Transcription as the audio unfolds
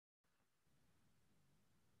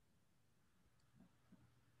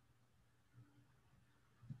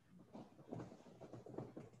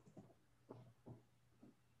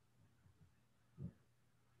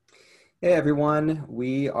Hey everyone,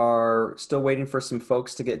 we are still waiting for some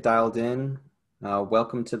folks to get dialed in.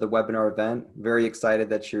 Welcome to the webinar event. Very excited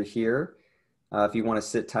that you're here. If you want to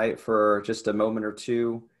sit tight for just a moment or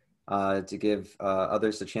two to give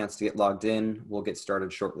others a chance to get logged in, we'll get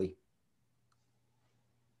started shortly.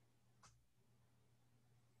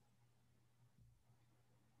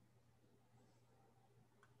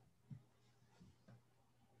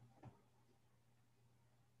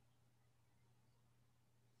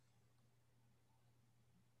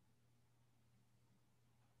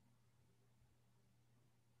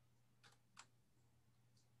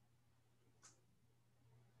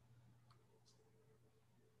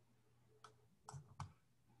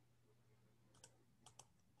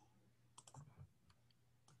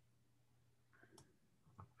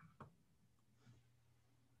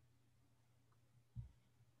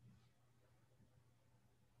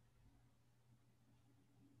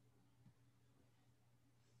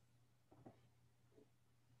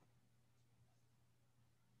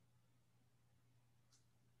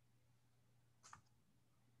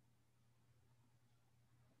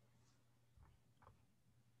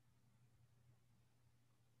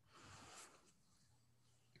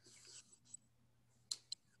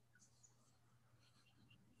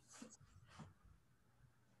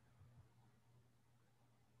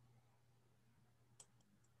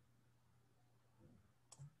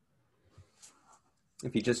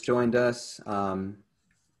 If you just joined us,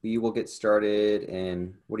 we will get started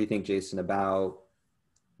in, what do you think, Jason, about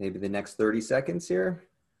maybe the next 30 seconds here?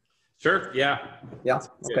 Sure. Yeah. Yeah.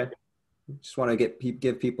 Okay. Just want to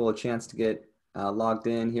give people a chance to get logged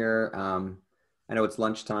in here. I know it's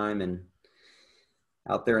lunchtime and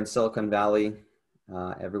out there in Silicon Valley,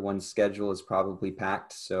 everyone's schedule is probably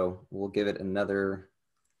packed. So we'll give it another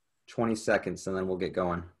 20 seconds and then we'll get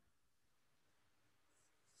going.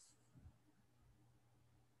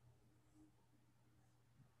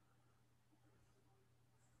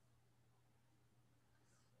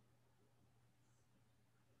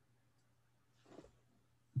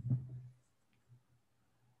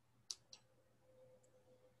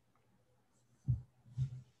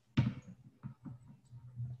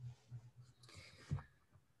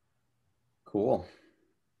 Cool.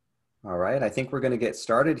 All right, I think we're going to get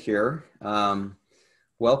started here.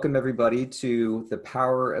 Welcome everybody to The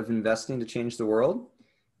Power of Investing to Change the World.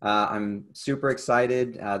 I'm super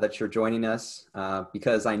excited that you're joining us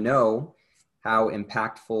because I know how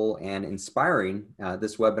impactful and inspiring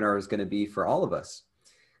this webinar is going to be for all of us.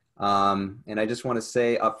 And I just want to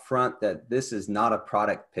say up front that this is not a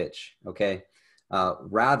product pitch, okay?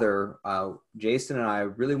 Rather, Jason and I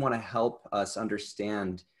really want to help us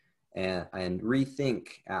understand and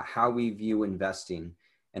rethink how we view investing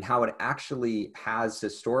and how it actually has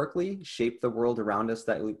historically shaped the world around us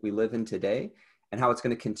that we live in today, and how it's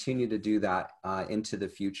going to continue to do that into the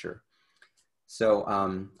future. So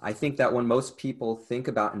I think that when most people think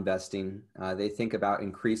about investing, they think about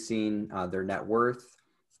increasing their net worth.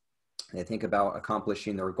 They think about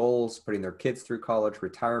accomplishing their goals, putting their kids through college,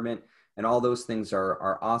 retirement, and all those things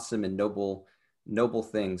are awesome and noble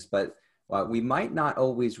things. But we might not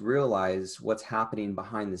always realize what's happening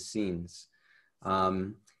behind the scenes.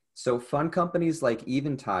 So fund companies like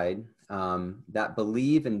Eventide that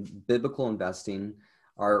believe in biblical investing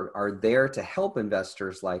are there to help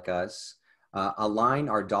investors like us align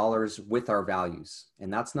our dollars with our values.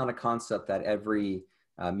 And that's not a concept that every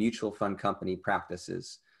mutual fund company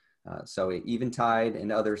practices. So Eventide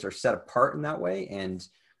and others are set apart in that way. And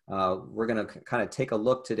we're going to kind of take a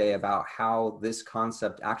look today about how this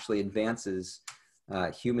concept actually advances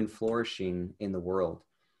human flourishing in the world.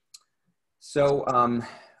 So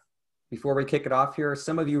before we kick it off here,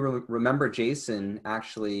 some of you remember Jason,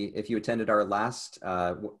 actually, if you attended our last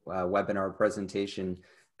webinar presentation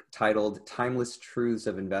titled Timeless Truths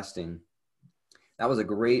of Investing. That was a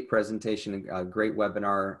great presentation, a great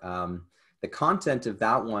webinar. The content of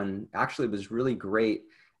that one actually was really great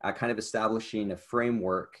at kind of establishing a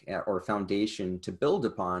framework or foundation to build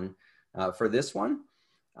upon for this one,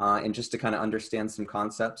 and just to kind of understand some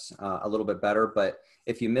concepts a little bit better. But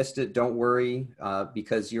if you missed it, don't worry,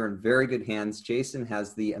 because you're in very good hands. Jason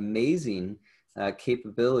has the amazing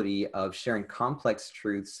capability of sharing complex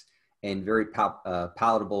truths in very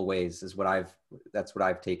palatable ways. That's what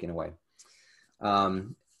I've taken away.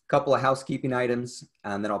 Couple of housekeeping items,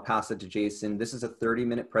 and then I'll pass it to Jason. This is a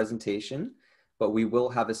 30-minute presentation, but we will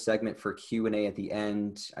have a segment for Q&A at the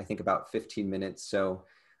end, I think about 15 minutes. So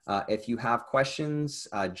if you have questions,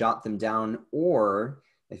 jot them down, or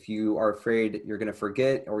if you are afraid you're going to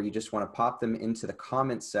forget, or you just want to pop them into the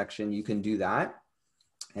comments section, you can do that.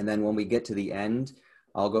 And then when we get to the end,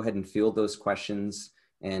 I'll go ahead and field those questions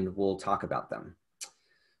and we'll talk about them.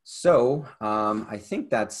 So I think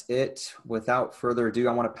that's it. Without further ado,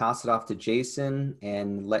 I want to pass it off to Jason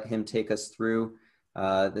and let him take us through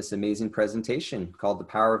this amazing presentation called The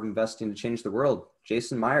Power of Investing to Change the World.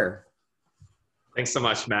 Jason Myhre. Thanks so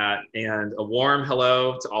much, Matt. And a warm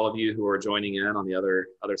hello to all of you who are joining in on the other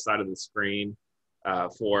side of the screen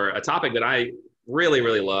for a topic that I really,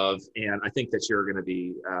 really love, and I think that you're going to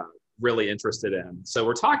be really interested in. So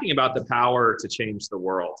we're talking about the power to change the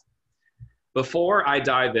world. Before I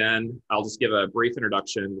dive in, I'll just give a brief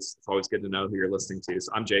introduction. It's always good to know who you're listening to.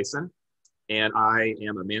 So I'm Jason, and I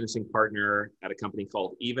am a managing partner at a company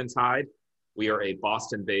called Eventide. We are a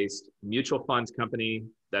Boston-based mutual fund company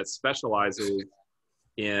that specializes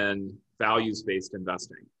in values-based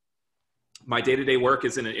investing. My day-to-day work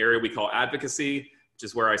is in an area we call advocacy, which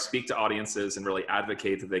is where I speak to audiences and really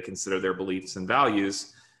advocate that they consider their beliefs and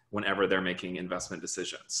values whenever they're making investment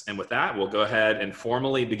decisions. And with that, we'll go ahead and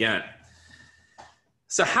formally begin.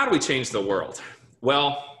 So how do we change the world?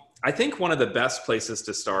 Well, I think one of the best places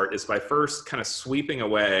to start is by first kind of sweeping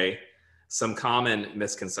away some common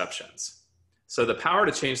misconceptions. So the power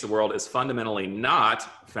to change the world is fundamentally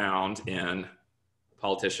not found in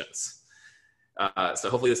politicians. So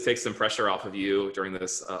hopefully this takes some pressure off of you during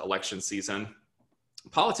this election season.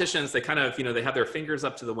 Politicians, they kind of, they have their fingers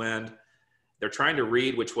up to the wind. They're trying to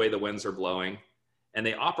read which way the winds are blowing, and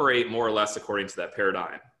they operate more or less according to that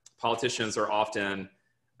paradigm. Politicians are often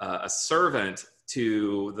a servant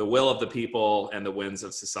to the will of the people and the winds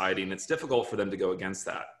of society, and it's difficult for them to go against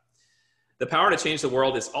that. The power to change the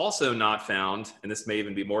world is also not found, and this may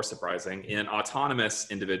even be more surprising, in autonomous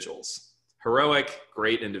individuals, heroic,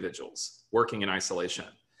 great individuals working in isolation.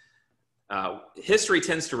 History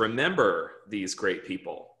tends to remember these great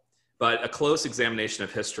people, but a close examination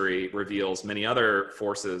of history reveals many other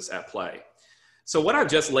forces at play. So what I've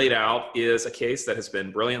just laid out is a case that has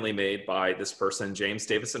been brilliantly made by this person, James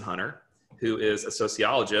Davison Hunter, who is a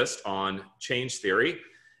sociologist on change theory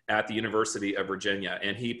at the University of Virginia.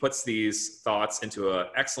 And he puts these thoughts into an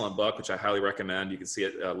excellent book, which I highly recommend. You can see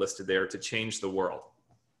it listed there, To Change the World.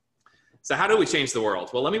 So how do we change the world?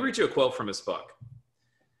 Well, let me read you a quote from his book.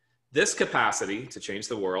 This capacity to change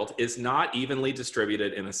the world is not evenly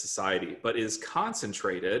distributed in a society, but is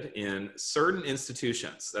concentrated in certain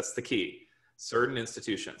institutions. That's the key. Certain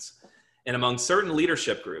institutions, and among certain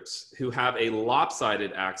leadership groups who have a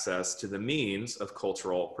lopsided access to the means of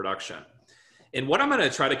cultural production. And what I'm going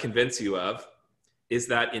to try to convince you of is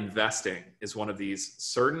that investing is one of these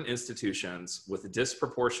certain institutions with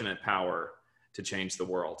disproportionate power to change the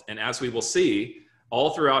world. And as we will see,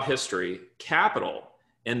 all throughout history, capital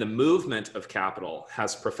and the movement of capital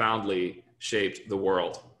has profoundly shaped the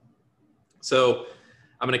world. So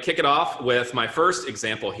I'm going to kick it off with my first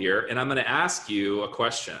example here, and I'm going to ask you a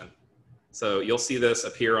question. So you'll see this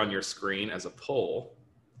appear on your screen as a poll.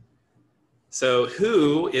 So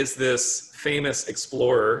who is this famous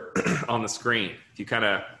explorer on the screen? If you kind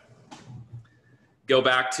of go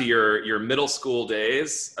back to your middle school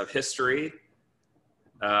days of history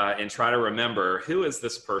and try to remember, who is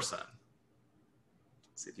this person?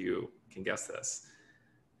 Let's see if you can guess this.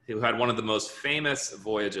 Who had one of the most famous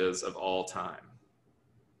voyages of all time?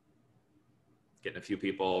 Getting a few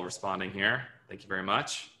people responding here. Thank you very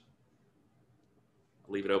much.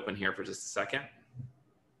 I'll leave it open here for just a second.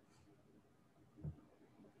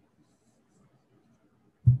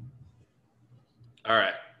 All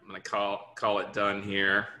right, I'm gonna call it done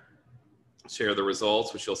here. Share the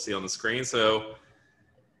results, which you'll see on the screen. So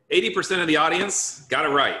 80% of the audience got it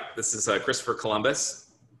right. This is Christopher Columbus.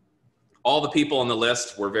 All the people on the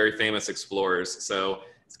list were very famous explorers. So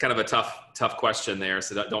it's kind of a tough question there,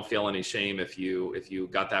 so don't feel any shame if you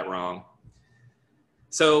got that wrong.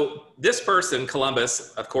 So this person,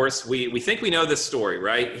 Columbus, of course, we think we know this story,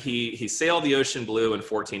 right? He sailed the ocean blue in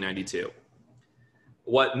 1492.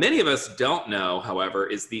 What many of us don't know, however,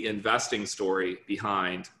 is the investing story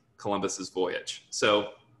behind Columbus's voyage.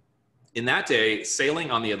 So in that day, sailing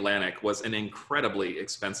on the Atlantic was an incredibly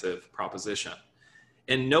expensive proposition.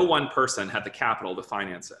 And no one person had the capital to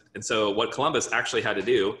finance it. And so what Columbus actually had to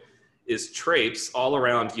do is traipse all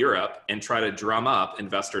around Europe and try to drum up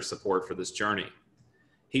investor support for this journey.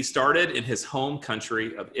 He started in his home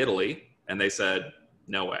country of Italy, and they said,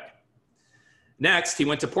 no way. Next, he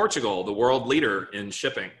went to Portugal, the world leader in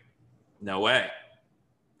shipping. No way.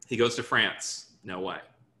 He goes to France. No way.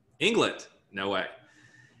 England. No way.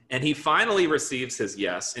 And he finally receives his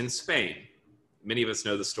yes in Spain. Many of us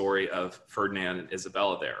know the story of Ferdinand and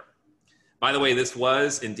Isabella there. By the way, this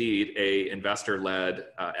was indeed an investor-led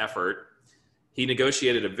effort. He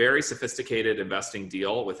negotiated a very sophisticated investing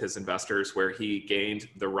deal with his investors where he gained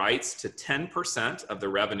the rights to 10% of the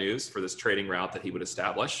revenues for this trading route that he would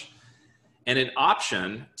establish, and an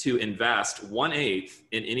option to invest 1/8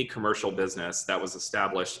 in any commercial business that was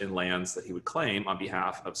established in lands that he would claim on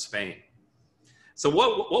behalf of Spain. So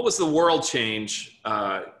what was the world change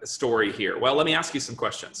story here? Well, let me ask you some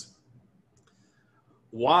questions.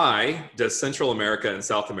 Why does Central America and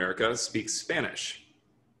South America speak Spanish?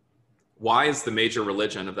 Why is the major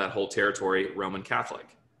religion of that whole territory Roman Catholic?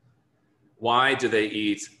 Why do they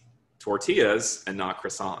eat tortillas and not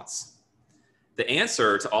croissants? The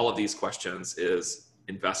answer to all of these questions is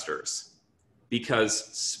investors. Because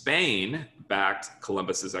Spain backed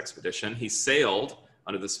Columbus's expedition, he sailed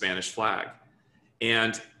under the Spanish flag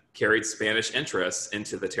and carried Spanish interests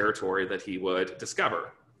into the territory that he would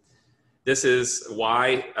discover. This is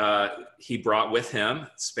why he brought with him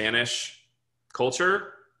Spanish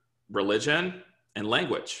culture, religion, and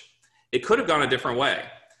language. It could have gone a different way.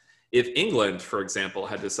 If England, for example,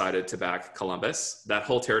 had decided to back Columbus, that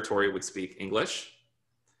whole territory would speak English.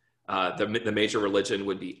 The major religion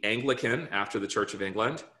would be Anglican after the Church of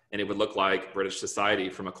England, and it would look like British society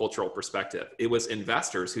from a cultural perspective. It was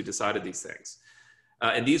investors who decided these things.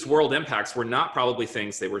 And these world impacts were not probably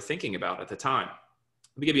things they were thinking about at the time.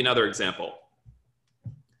 Let me give you another example.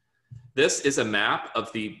 This is a map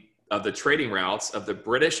of the trading routes of the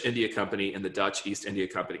British India Company and the Dutch East India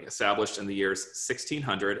Company, established in the years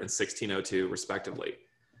 1600 and 1602, respectively.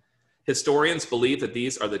 Historians believe that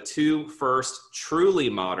these are the two first truly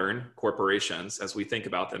modern corporations as we think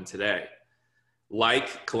about them today.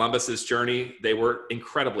 Like Columbus's journey, they were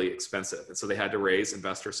incredibly expensive, and so they had to raise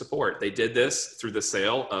investor support. They did this through the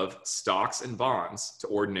sale of stocks and bonds to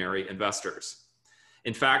ordinary investors.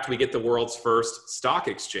 In fact, we get the world's first stock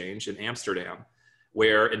exchange in Amsterdam,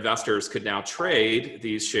 where investors could now trade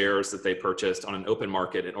these shares that they purchased on an open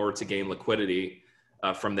market in order to gain liquidity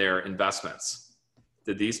from their investments.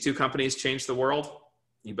 Did these two companies change the world?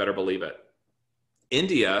 You better believe it.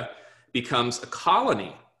 India becomes a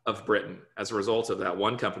colony of Britain as a result of that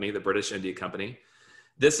one company, the British India Company.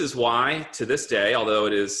 This is why, to this day, although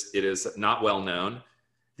it is not well known,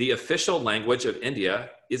 the official language of India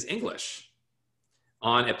is English.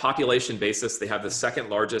 On a population basis, they have the second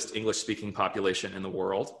largest English-speaking population in the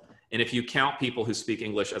world. And if you count people who speak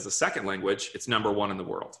English as a second language, it's number one in the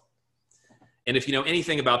world. And if you know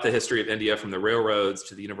anything about the history of India, from the railroads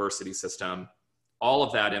to the university system, all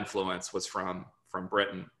of that influence was from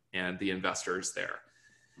Britain and the investors there.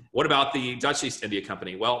 What about the Dutch East India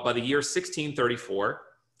Company? Well, by the year 1634,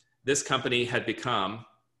 this company had become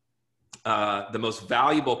the most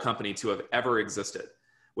valuable company to have ever existed,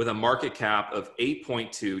 with a market cap of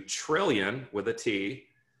 8.2 trillion with a T,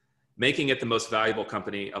 making it the most valuable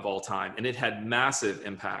company of all time. And it had massive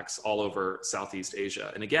impacts all over Southeast Asia.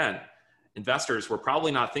 And again, investors were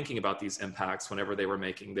probably not thinking about these impacts whenever they were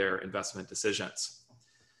making their investment decisions.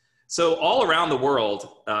 So all around the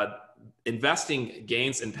world, investing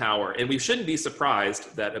gains in power, and we shouldn't be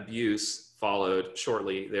surprised that abuse followed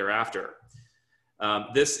shortly thereafter.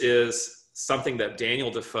 This is something that Daniel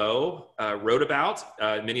Defoe wrote about.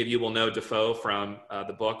 Many of you will know Defoe from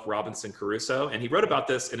the book Robinson Crusoe, and he wrote about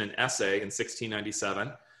this in an essay in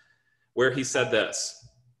 1697, where he said this: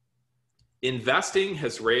 "Investing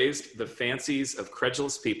has raised the fancies of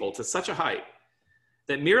credulous people to such a height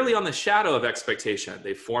that merely on the shadow of expectation,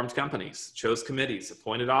 they formed companies, chose committees,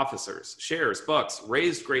 appointed officers, shares, books,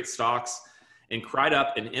 raised great stocks, and cried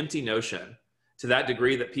up an empty notion to that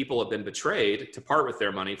degree that people have been betrayed to part with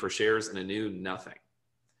their money for shares in a new nothing.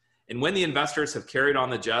 And when the investors have carried on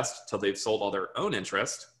the jest till they've sold all their own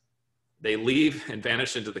interest, they leave and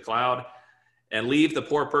vanish into the cloud and leave the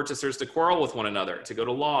poor purchasers to quarrel with one another, to go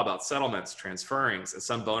to law about settlements, transferrings, and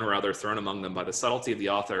some bone or other thrown among them by the subtlety of the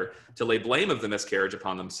author to lay blame of the miscarriage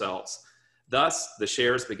upon themselves. Thus the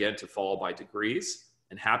shares begin to fall by degrees,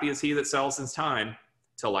 and happy is he that sells in time,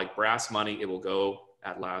 till like brass money it will go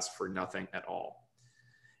at last for nothing at all."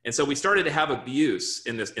 And so we started to have abuse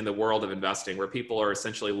in the world of investing, where people are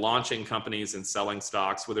essentially launching companies and selling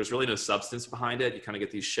stocks where there's really no substance behind it. You kind of get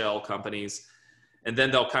these shell companies, and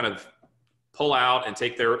then they'll kind of pull out and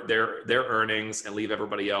take their earnings and leave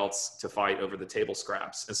everybody else to fight over the table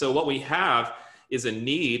scraps. And so what we have is a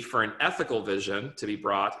need for an ethical vision to be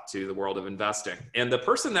brought to the world of investing. And the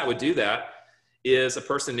person that would do that is a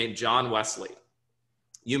person named John Wesley.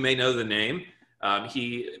 You may know the name.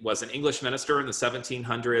 He was an English minister in the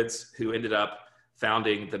 1700s who ended up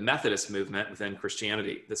founding the Methodist movement within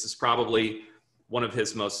Christianity. This is probably one of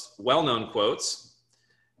his most well-known quotes: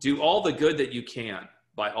 "Do all the good that you can,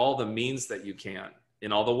 by all the means that you can,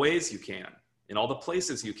 in all the ways you can, in all the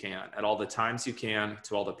places you can, at all the times you can,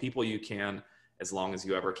 to all the people you can, as long as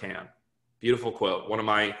you ever can. Beautiful quote, one of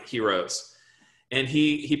my heroes. And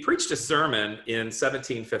he preached a sermon in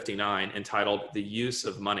 1759 entitled The Use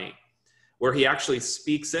of Money, where he actually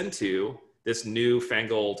speaks into this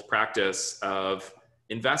newfangled practice of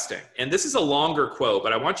investing. And this is a longer quote,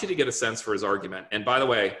 but I want you to get a sense for his argument. And by the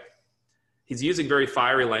way, he's using very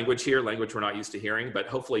fiery language here, language we're not used to hearing, but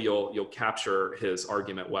hopefully you'll capture his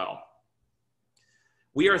argument well.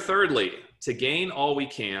 We are thirdly to gain all we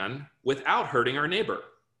can without hurting our neighbor.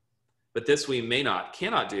 But this we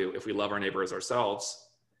cannot do if we love our neighbor as ourselves.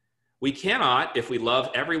 We cannot, if we love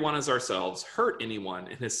everyone as ourselves, hurt anyone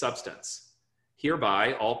in his substance.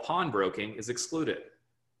 Hereby, all pawnbroking is excluded.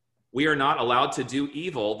 We are not allowed to do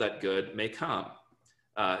evil that good may come.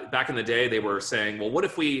 Back in the day, they were saying, well, what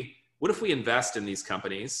if we invest in these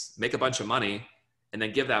companies, make a bunch of money, and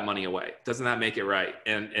then give that money away? Doesn't that make it right?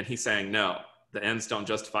 And he's saying, no, the ends don't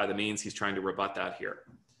justify the means. He's trying to rebut that here.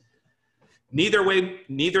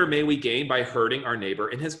 Neither may we gain by hurting our neighbor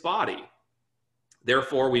in his body.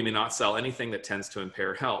 Therefore, we may not sell anything that tends to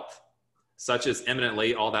impair health, such as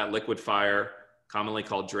eminently all that liquid fire, commonly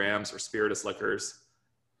called drams or spirituous liquors.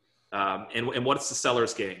 And what's the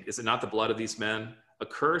seller's gain? Is it not the blood of these men? A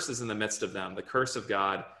curse is in the midst of them. The curse of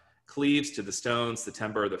God cleaves to the stones, the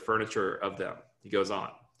timber, the furniture of them. He goes on.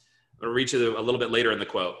 I'm going to read you a little bit later in the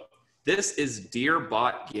quote. This is dear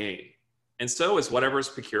bought gain. And so is whatever is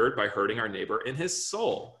procured by hurting our neighbor in his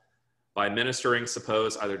soul, by ministering,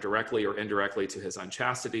 suppose, either directly or indirectly to his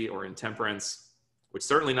unchastity or intemperance, which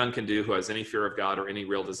certainly none can do who has any fear of God or any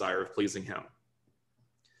real desire of pleasing him.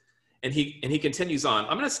 And he continues on.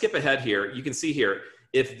 I'm going to skip ahead here. You can see here,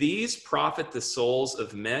 if these profit the souls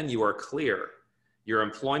of men, you are clear. Your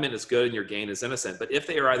employment is good and your gain is innocent. But if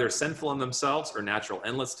they are either sinful in themselves or natural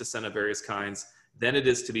endless to sin of various kinds, then it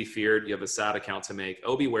is to be feared. You have a sad account to make.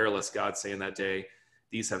 Oh, beware lest God say in that day,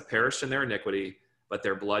 these have perished in their iniquity, but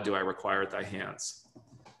their blood do I require at thy hands.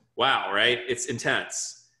 Wow, right? It's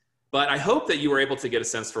intense. But I hope that you were able to get a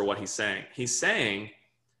sense for what he's saying. He's saying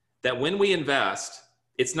that when we invest,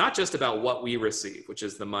 it's not just about what we receive, which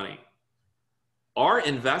is the money. Our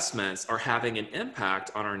investments are having an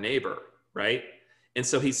impact on our neighbor, right? And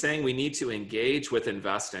so he's saying we need to engage with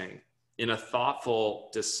investing in a thoughtful,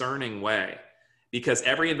 discerning way, because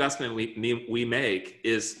every investment we make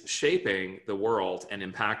is shaping the world and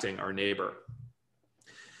impacting our neighbor.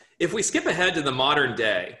 If we skip ahead to the modern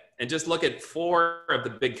day and just look at 4 of the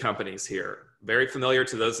big companies here, very familiar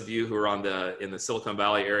to those of you who are in the Silicon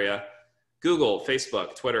Valley area, Google,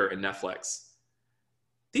 Facebook, Twitter, and Netflix.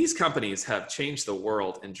 These companies have changed the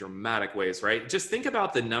world in dramatic ways, right? Just think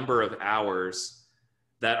about the number of hours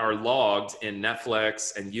that are logged in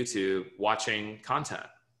Netflix and YouTube watching content.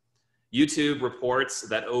 YouTube reports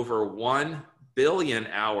that over 1 billion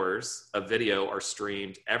hours of video are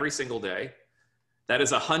streamed every single day. That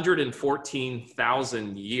is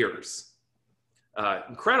 114,000 years.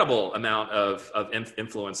 Incredible amount of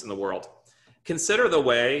influence in the world. Consider the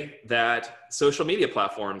way that social media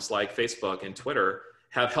platforms like Facebook and Twitter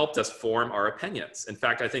have helped us form our opinions. In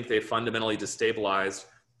fact, I think they've fundamentally destabilized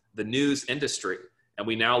the news industry, and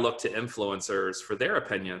we now look to influencers for their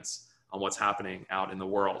opinions on what's happening out in the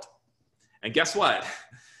world. And guess what?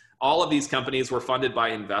 All of these companies were funded by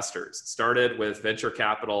investors. It started with venture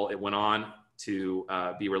capital. It went on to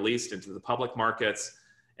be released into the public markets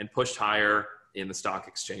and pushed higher in the stock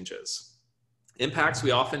exchanges. Impacts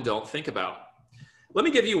we often don't think about. Let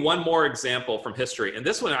me give you one more example from history. And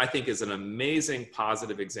this one I think is an amazing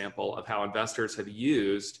positive example of how investors have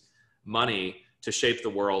used money to shape the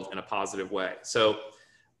world in a positive way. So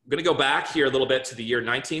I'm going to go back here a little bit to the year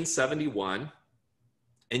 1971.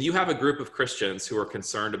 And you have a group of Christians who are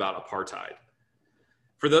concerned about apartheid.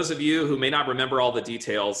 For those of you who may not remember all the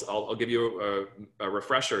details, I'll give you a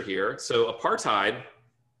refresher here. So apartheid,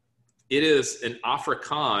 it is an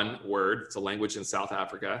Afrikaan word. It's a language in South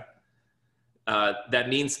Africa that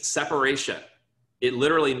means separation. It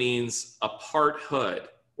literally means aparthood,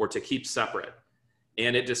 or to keep separate.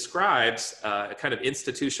 And it describes a kind of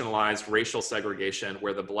institutionalized racial segregation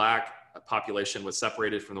where the Black population was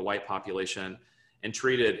separated from the white population and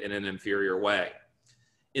treated in an inferior way.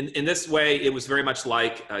 In this way, it was very much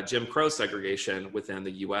like Jim Crow segregation within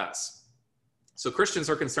the US. So Christians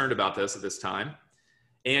are concerned about this at this time.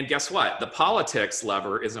 And guess what? The politics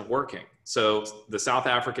lever isn't working. So the South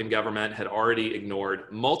African government had already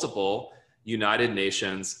ignored multiple United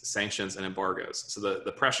Nations sanctions and embargoes. So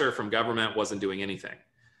the pressure from government wasn't doing anything.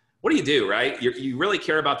 What do you do, right? You really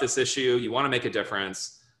care about this issue. You want to make a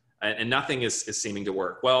difference, and nothing is seeming to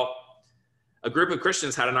work. Well, a group of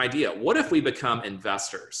Christians had an idea. What if we become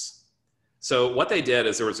investors? So what they did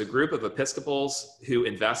is there was a group of Episcopals who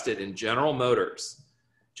invested in General Motors.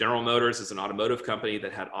 General Motors is an automotive company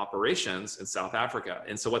that had operations in South Africa.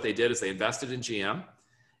 And so what they did is they invested in GM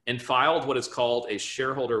and filed what is called a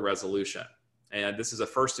shareholder resolution. And this is a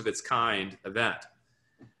first of its kind event.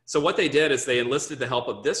 So what they did is they enlisted the help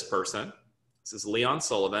of this person. This is Leon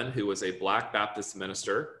Sullivan, who was a Black Baptist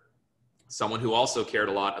minister, someone who also cared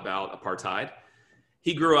a lot about apartheid.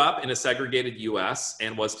 He grew up in a segregated US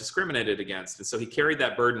and was discriminated against. And so he carried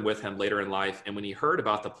that burden with him later in life. And when he heard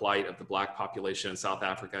about the plight of the Black population in South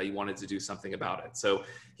Africa, he wanted to do something about it. So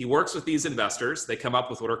he works with these investors. They come up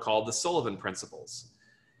with what are called the Sullivan Principles.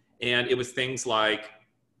 And it was things like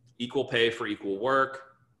equal pay for equal work,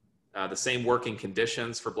 the same working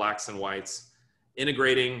conditions for Blacks and whites,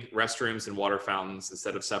 integrating restrooms and water fountains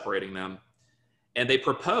instead of separating them. And they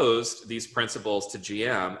proposed these principles to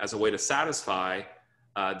GM as a way to satisfy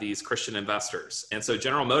these Christian investors. And so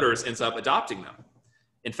General Motors ends up adopting them.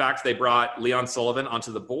 In fact, they brought Leon Sullivan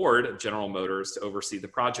onto the board of General Motors to oversee the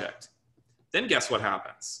project. Then guess what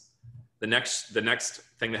happens? The next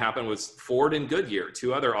thing that happened was Ford and Goodyear,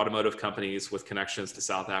 two other automotive companies with connections to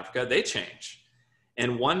South Africa, they change.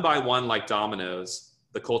 And one by one, like dominoes,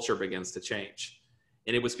 the culture begins to change.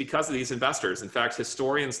 And it was because of these investors. In fact,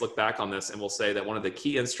 historians look back on this and will say that one of the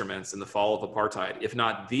key instruments in the fall of apartheid, if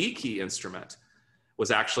not the key instrument,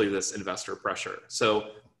 was actually this investor pressure.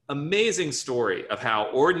 So amazing story of how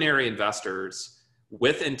ordinary investors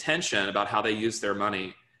with intention about how they use their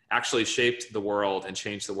money actually shaped the world and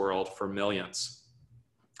changed the world for millions.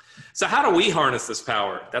 So how do we harness this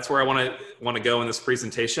power? That's where I want to go in this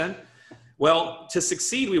presentation. Well, to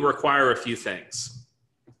succeed, we require a few things.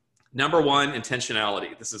 Number one,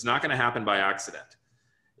 intentionality. This is not going to happen by accident.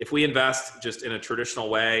 If we invest just in a traditional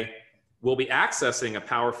way, we'll be accessing a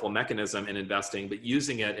powerful mechanism in investing, but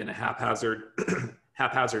using it in a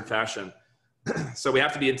haphazard fashion. So we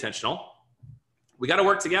have to be intentional. We got to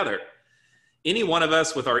work together. Any one of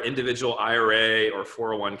us with our individual IRA or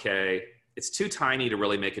 401k, it's too tiny to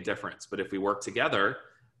really make a difference. But if we work together,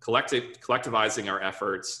 collectivizing our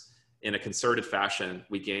efforts in a concerted fashion,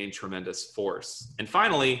 we gain tremendous force. And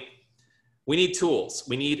finally, we need tools.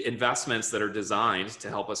 We need investments that are designed to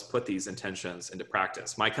help us put these intentions into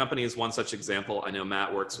practice. My company is one such example. I know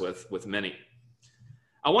Matt works with many.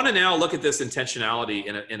 I want to now look at this intentionality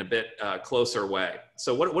in a bit closer way.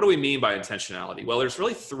 So what do we mean by intentionality? Well, there's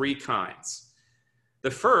really three kinds.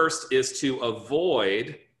 The first is to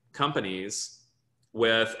avoid companies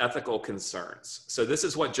with ethical concerns. So this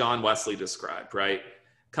is what John Wesley described, right?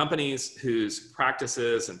 Companies whose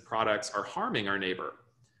practices and products are harming our neighbor.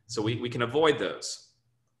 So we can avoid those.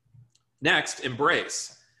 Next,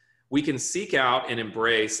 embrace. We can seek out and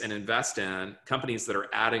embrace and invest in companies that are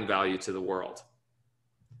adding value to the world.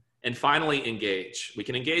 And finally, engage. We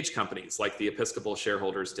can engage companies like the Episcopal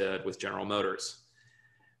shareholders did with General Motors.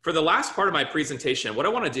 For the last part of my presentation, what I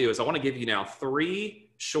want to do is I want to give you now three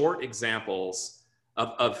short examples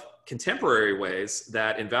of contemporary ways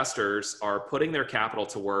that investors are putting their capital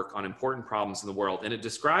to work on important problems in the world. And it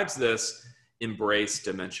describes this embrace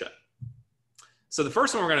dimension. So the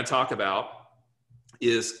first one we're going to talk about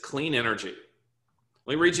is clean energy.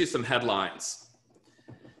 Let me read you some headlines.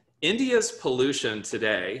 India's pollution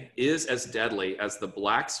today is as deadly as the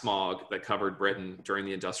black smog that covered Britain during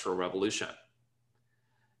the Industrial Revolution.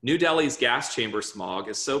 New Delhi's gas chamber smog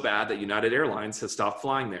is so bad that United Airlines has stopped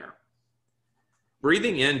flying there.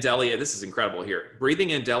 Breathing in Delhi, this is incredible here.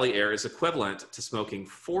 Breathing in Delhi air is equivalent to smoking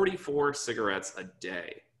 44 cigarettes a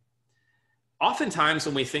day. Oftentimes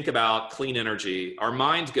when we think about clean energy, our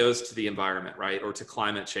mind goes to the environment, right? Or to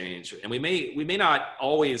climate change. And we may not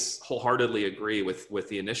always wholeheartedly agree with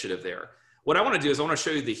the initiative there. What I want to do is I want to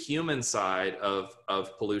show you the human side of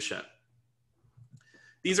pollution.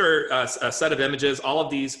 These are a set of images. All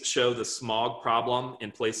of these show the smog problem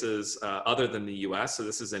in places other than the US. So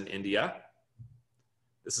this is in India.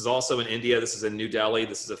 This is also in India. This is in New Delhi.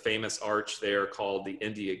 This is a famous arch there called the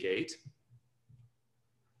India Gate.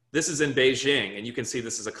 This is in Beijing, and you can see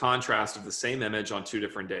this is a contrast of the same image on two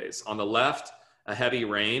different days. On the left, a heavy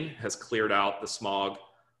rain has cleared out the smog.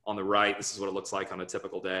 On the right, this is what it looks like on a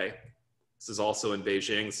typical day. This is also in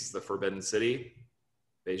Beijing. This is the Forbidden City,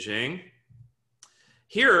 Beijing.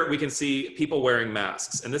 Here we can see people wearing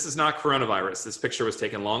masks, and this is not coronavirus. This picture was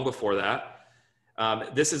taken long before that.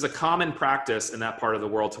 This is a common practice in that part of the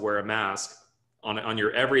world to wear a mask on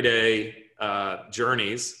your everyday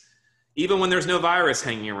journeys, even when there's no virus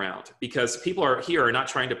hanging around, because people are not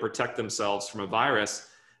trying to protect themselves from a virus.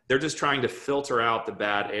 They're just trying to filter out the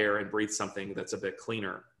bad air and breathe something that's a bit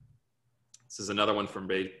cleaner. This is another one from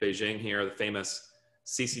Beijing here, the famous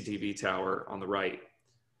CCTV tower on the right.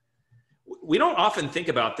 We don't often think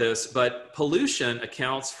about this, but pollution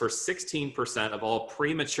accounts for 16% of all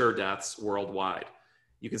premature deaths worldwide.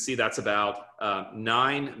 You can see that's about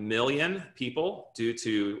 9 million people due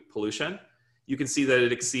to pollution. You can see that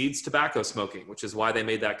it exceeds tobacco smoking, which is why they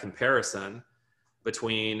made that comparison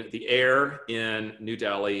between the air in New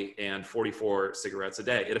Delhi and 44 cigarettes a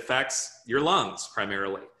day. It affects your lungs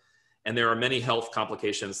primarily. And there are many health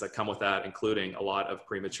complications that come with that, including a lot of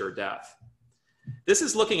premature death. This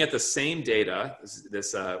is looking at the same data,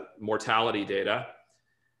 this mortality data,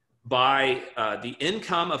 by the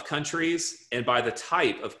income of countries and by the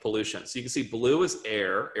type of pollution. So you can see blue is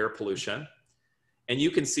air pollution, and you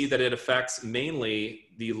can see that it affects mainly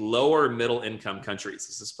the lower middle income countries.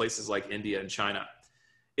 This is places like India and China.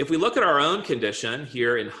 If we look at our own condition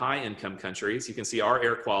here in high income countries, you can see our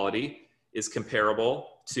air quality is comparable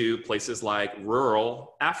to places like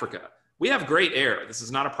rural Africa. We have great air. This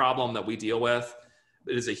is not a problem that we deal with.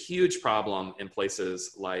 It is a huge problem in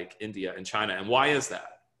places like India and China. And why is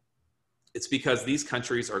that? It's because these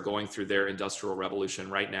countries are going through their industrial revolution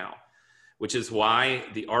right now, which is why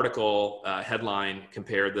the article headline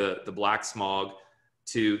compared the black smog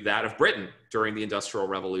to that of Britain during the Industrial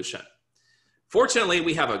Revolution. Fortunately,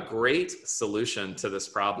 we have a great solution to this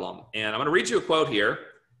problem. And I'm going to read you a quote here,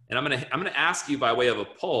 and I'm going to ask you by way of a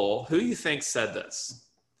poll, who you think said this?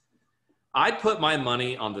 I'd put my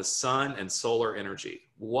money on the sun and solar energy.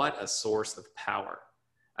 What a source of power.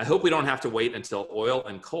 I hope we don't have to wait until oil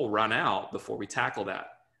and coal run out before we tackle that.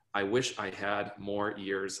 I wish I had more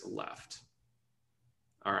years left.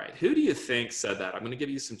 All right, who do you think said that? I'm going to give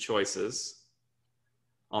you some choices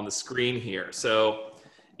on the screen here. So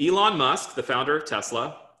Elon Musk, the founder of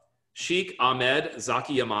Tesla, Sheikh Ahmed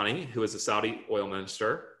Zaki Yamani, who is a Saudi oil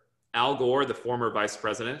minister, Al Gore, the former vice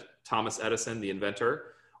president, Thomas Edison, the inventor,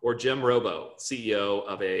 or Jim Robo, CEO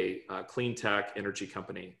of a clean tech energy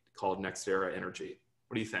company called NextEra Energy.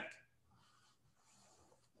 What do you think?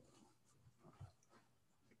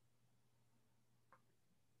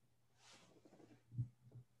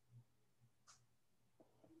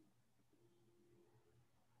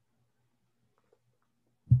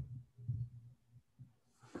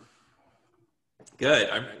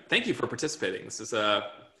 Good. Thank you for participating. This is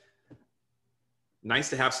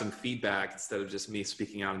nice to have some feedback instead of just me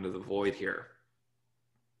speaking out into the void here.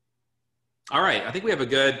 All right, I think we have a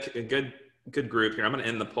good group here. I'm going to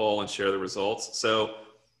end the poll and share the results. So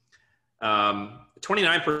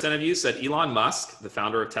 29% of you said Elon Musk, the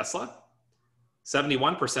founder of Tesla.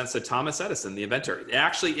 71% said Thomas Edison, the inventor. It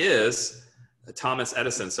actually is Thomas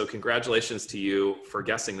Edison. So congratulations to you for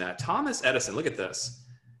guessing that. Thomas Edison, look at this.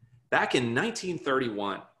 Back in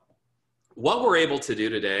 1931, what we're able to do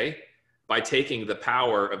today by taking the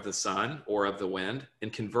power of the sun or of the wind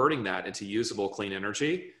and converting that into usable clean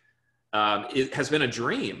energy, it has been a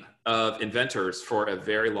dream of inventors for a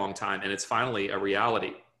very long time, and it's finally a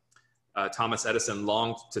reality. Thomas Edison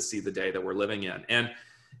longed to see the day that we're living in. And,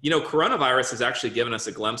 you know, coronavirus has actually given us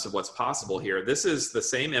a glimpse of what's possible here. This is the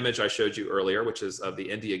same image I showed you earlier, which is of the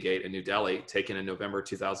India Gate in New Delhi, taken in November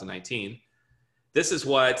 2019. This is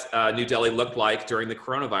what New Delhi looked like during the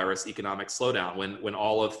coronavirus economic slowdown, when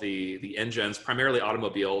all of the engines, primarily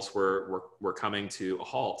automobiles, were coming to a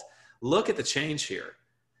halt. Look at the change here.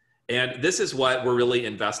 And this is what we're really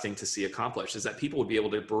investing to see accomplished, is that people would be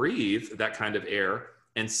able to breathe that kind of air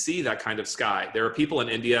and see that kind of sky. There are people in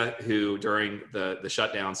India who, during the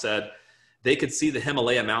shutdown, said they could see the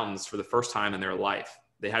Himalaya mountains for the first time in their life.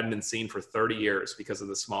 They hadn't been seen for 30 years because of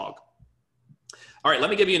the smog. All right, let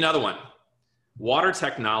me give you another one. Water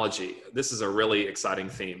technology. This is a really exciting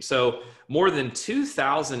theme. So more than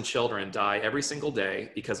 2,000 children die every single day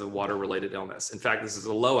because of water-related illness. In fact, this is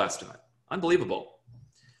a low estimate. Unbelievable.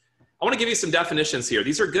 I want to give you some definitions here.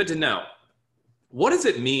 These are good to know. What does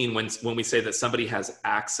it mean when we say that somebody has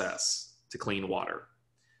access to clean water?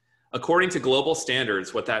 According to global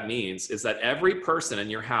standards, what that means is that every person in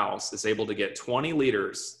your house is able to get 20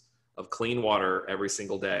 liters of clean water every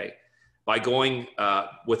single day by going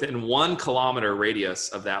within 1 kilometer radius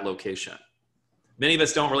of that location. Many of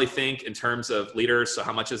us don't really think in terms of liters, so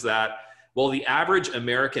how much is that? Well, the average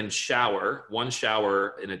American shower, one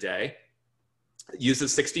shower in a day,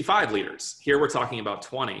 uses 65 liters. Here we're talking about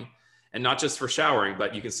 20, and not just for showering,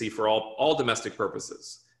 but you can see for all domestic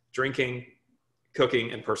purposes, drinking,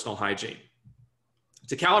 cooking, and personal hygiene.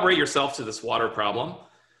 To calibrate yourself to this water problem,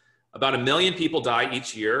 about 1 million people die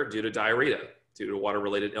each year due to diarrhea, due to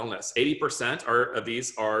water-related illness. 80% of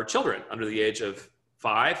these are children under the age of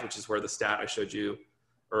 5, which is where the stat I showed you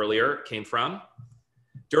earlier came from.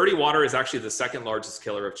 Dirty water is actually the second largest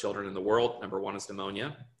killer of children in the world. Number 1 is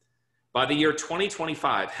pneumonia. By the year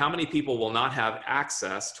 2025, how many people will not have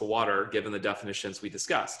access to water given the definitions we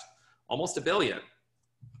discussed? Almost a billion.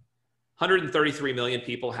 133 million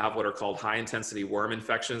people have what are called high-intensity worm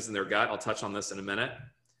infections in their gut. I'll touch on this in a minute.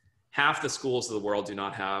 Half the schools of the world do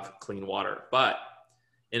not have clean water, but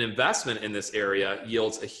an investment in this area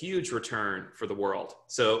yields a huge return for the world.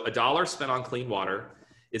 So $1 spent on clean water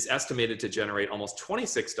is estimated to generate almost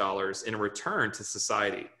 $26 in a return to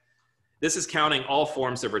society. This is counting all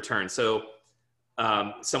forms of return. So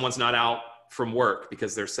someone's not out from work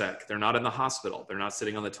because they're sick. They're not in the hospital. They're not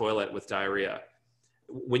sitting on the toilet with diarrhea.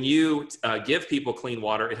 When you give people clean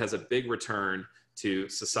water, it has a big return to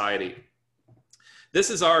society. This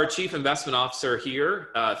is our chief investment officer here,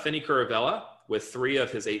 Finny Kuravella, with 3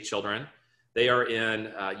 of his 8 children. They are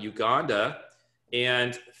in Uganda.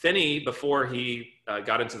 And Finny, before he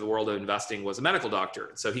got into the world of investing, was a medical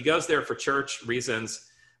doctor. So he goes there for church reasons,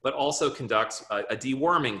 but also conducts a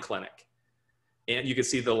deworming clinic. And you can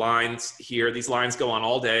see the lines here. These lines go on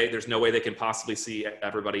all day. There's no way they can possibly see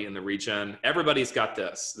everybody in the region. Everybody's got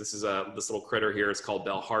this. This is this little critter here. It's called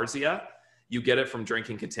Bilharzia. You get it from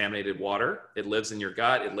drinking contaminated water. It lives in your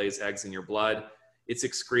gut. It lays eggs in your blood. It's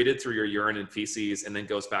excreted through your urine and feces and then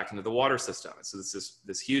goes back into the water system. So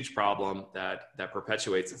this huge problem that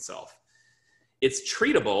perpetuates itself. It's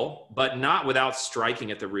treatable, but not without striking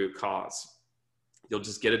at the root cause. You'll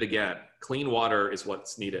just get it again. Clean water is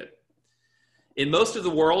what's needed. In most of the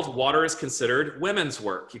world, water is considered women's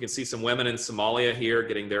work. You can see some women in Somalia here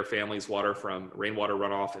getting their family's water from rainwater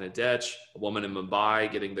runoff in a ditch, a woman in Mumbai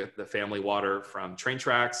getting the family water from train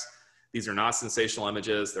tracks. These are not sensational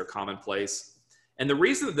images, they're commonplace. And the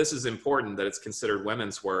reason that this is important, that it's considered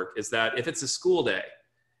women's work, is that if it's a school day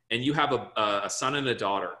and you have a son and a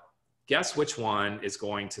daughter, guess which one is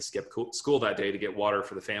going to skip school that day to get water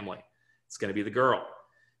for the family? It's going to be the girl.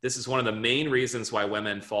 This is one of the main reasons why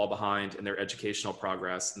women fall behind in their educational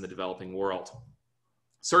progress in the developing world.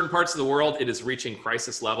 Certain parts of the world, it is reaching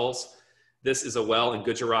crisis levels. This is a well in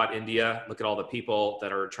Gujarat, India. Look at all the people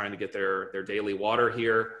that are trying to get their daily water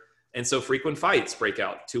here. And so frequent fights break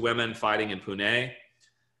out. 2 women fighting in Pune.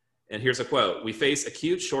 And here's a quote: "We face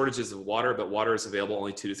acute shortages of water, but water is available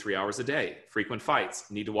only 2 to 3 hours a day. Frequent fights.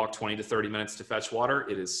 Need to walk 20 to 30 minutes to fetch water.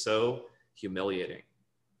 It is so humiliating."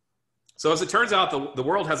 So as it turns out, the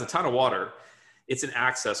world has a ton of water. It's an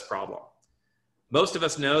access problem. Most of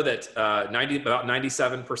us know that about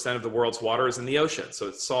 97% of the world's water is in the ocean, so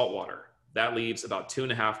it's salt water. That leaves about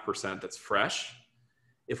 2.5% that's fresh.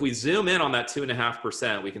 If we zoom in on that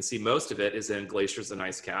 2.5%, we can see most of it is in glaciers and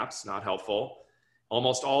ice caps, not helpful.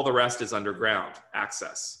 Almost all the rest is underground,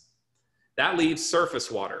 access. That leaves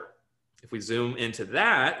surface water. If we zoom into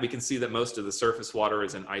that, we can see that most of the surface water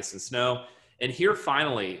is in ice and snow. And here,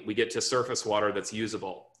 finally, we get to surface water that's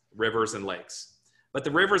usable, rivers and lakes. But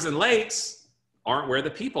the rivers and lakes aren't where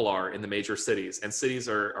the people are in the major cities, and cities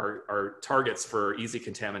are targets for easy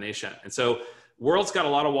contamination. And so world's got a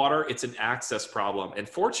lot of water. It's an access problem. And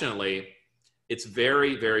fortunately, it's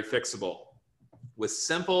very, very fixable. With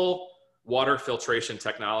simple water filtration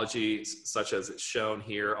technologies, such as it's shown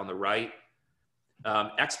here on the right,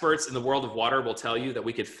 experts in the world of water will tell you that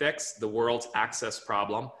we could fix the world's access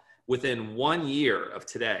problem within 1 year of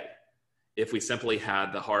today, if we simply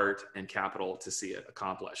had the heart and capital to see it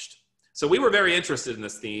accomplished. So we were very interested in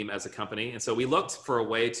this theme as a company. And so we looked for a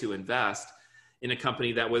way to invest in a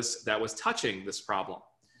company that was touching this problem.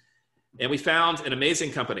 And we found an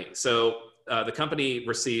amazing company. So the company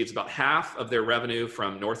receives about half of their revenue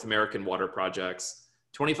from North American water projects,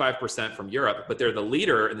 25% from Europe, but they're the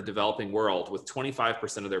leader in the developing world with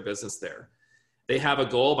 25% of their business there. They have a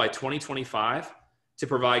goal by 2025 to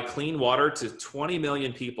provide clean water to 20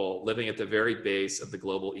 million people living at the very base of the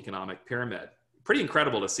global economic pyramid. Pretty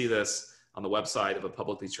incredible to see this on the website of a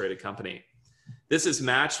publicly traded company. This is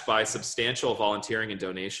matched by substantial volunteering and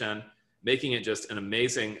donation, making it just an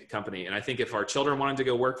amazing company. And I think if our children wanted to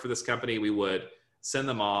go work for this company, we would send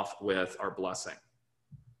them off with our blessing.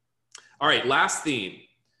 All right, last theme,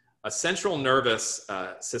 a central nervous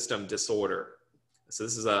system disorder. So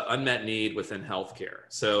this is an unmet need within healthcare.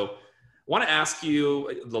 So I want to ask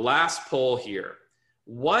you the last poll here.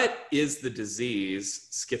 What is the disease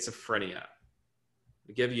schizophrenia?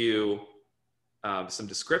 To give you some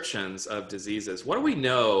descriptions of diseases. What do we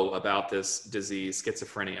know about this disease,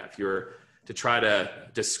 schizophrenia, if you were to try to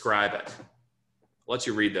describe it? I'll let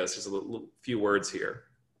you read this. There's a few words here.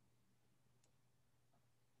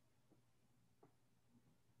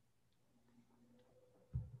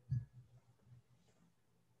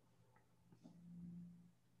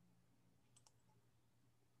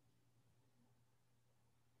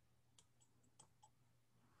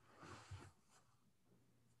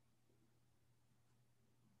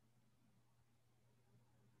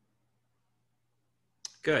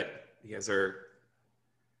 Good. You guys are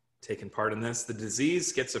taking part in this. The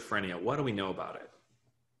disease schizophrenia. What do we know about it?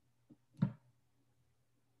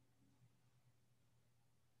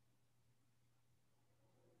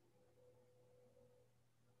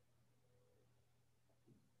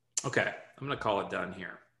 Okay, I'm going to call it done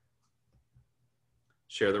here.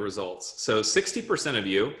 Share the results. So 60% of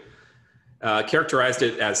you characterized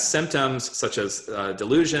it as symptoms such as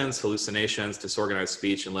delusions, hallucinations, disorganized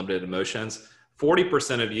speech, and limited emotions.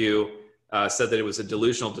 40% of you said that it was a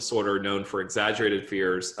delusional disorder known for exaggerated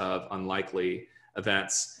fears of unlikely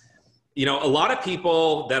events. You know, a lot of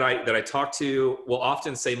people that I talk to will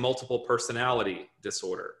often say multiple personality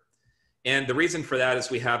disorder. And the reason for that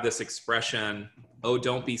is we have this expression, oh,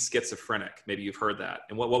 don't be schizophrenic. Maybe you've heard that.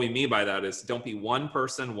 And what we mean by that is don't be one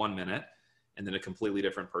person 1 minute and then a completely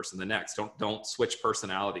different person the next. Don't switch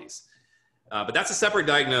personalities. But that's a separate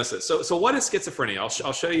diagnosis. So what is schizophrenia?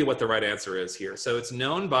 I'll show you what the right answer is here. So it's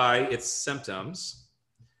known by its symptoms.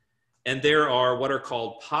 And there are what are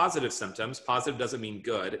called positive symptoms. Positive doesn't mean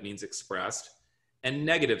good. It means expressed. And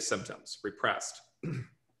negative symptoms, repressed.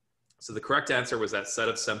 So the correct answer was that set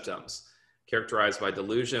of symptoms characterized by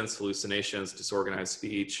delusions, hallucinations, disorganized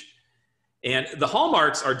speech. And the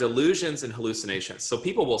hallmarks are delusions and hallucinations. So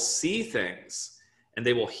people will see things and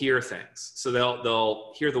they will hear things. So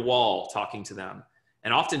they'll hear the wall talking to them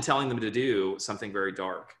and often telling them to do something very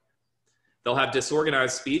dark. They'll have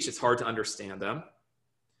disorganized speech. It's hard to understand them.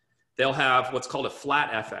 They'll have what's called a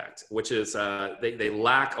flat affect, which is they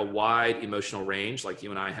lack a wide emotional range like you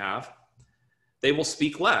and I have. They will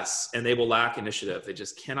speak less and they will lack initiative. They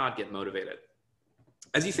just cannot get motivated.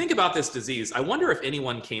 As you think about this disease, I wonder if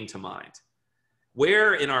anyone came to mind.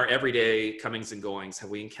 Where in our everyday comings and goings have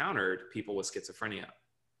we encountered people with schizophrenia?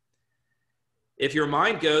 If your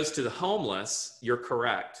mind goes to the homeless, you're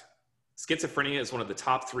correct. Schizophrenia is one of the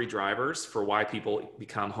top 3 drivers for why people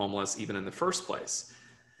become homeless even in the first place.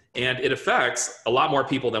 And it affects a lot more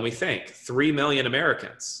people than we think. 3 million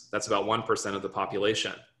Americans. That's about 1% of the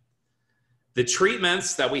population. The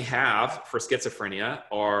treatments that we have for schizophrenia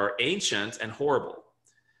are ancient and horrible.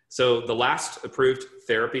 So the last approved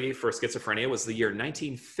therapy for schizophrenia was the year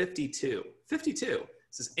 1952. 52.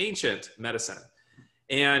 This is ancient medicine.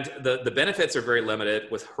 And the benefits are very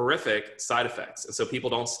limited with horrific side effects. And so people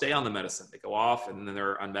don't stay on the medicine. They go off and then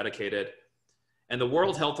they're unmedicated. And the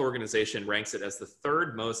World Health Organization ranks it as the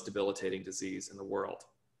 3rd most debilitating disease in the world.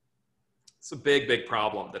 It's a big, big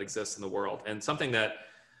problem that exists in the world and something that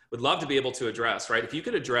would love to be able to address, right? If you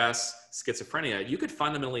could address schizophrenia, you could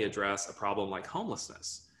fundamentally address a problem like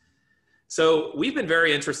homelessness. So we've been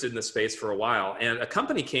very interested in this space for a while, and a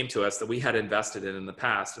company came to us that we had invested in the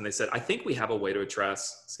past, and they said, I think we have a way to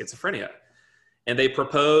address schizophrenia. And they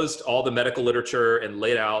proposed all the medical literature and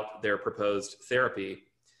laid out their proposed therapy.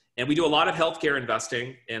 And we do a lot of healthcare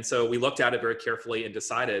investing, and so we looked at it very carefully and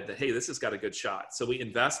decided that, hey, this has got a good shot. So we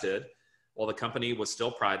invested while the company was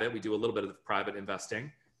still private. We do a little bit of private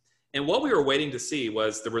investing. And what we were waiting to see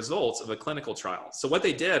was the results of a clinical trial. So what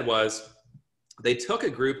they did was they took a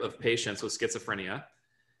group of patients with schizophrenia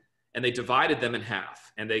and they divided them in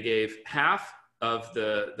half. And they gave half of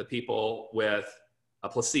the people with a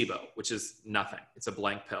placebo, which is nothing. It's a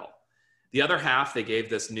blank pill. The other half, they gave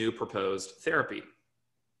this new proposed therapy.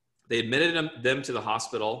 They admitted them to the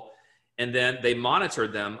hospital and then they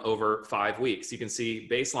monitored them over 5 weeks. You can see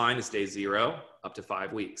baseline is day 0 up to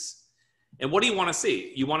 5 weeks. And what do you want to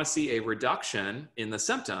see? You want to see a reduction in the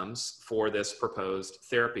symptoms for this proposed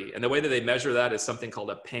therapy. And the way that they measure that is something called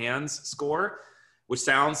a PANSS score, which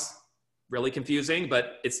sounds really confusing,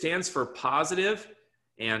 but it stands for positive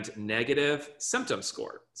and negative symptom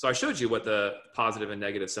score. So I showed you what the positive and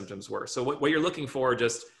negative symptoms were. So what you're looking for,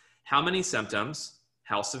 just how many symptoms,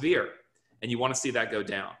 how severe, and you want to see that go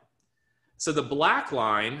down. So the black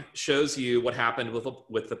line shows you what happened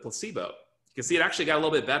with the placebo. You can see it actually got a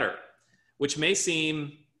little bit better, which may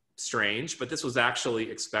seem strange, but this was actually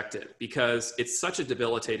expected because it's such a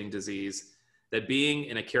debilitating disease that being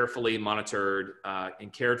in a carefully monitored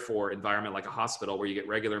and cared for environment like a hospital where you get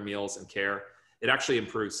regular meals and care, it actually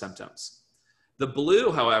improves symptoms. The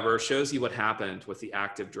blue, however, shows you what happened with the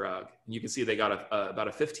active drug. And you can see they got about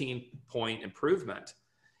a 15-point improvement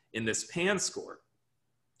in this PANSS score,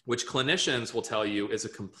 which clinicians will tell you is a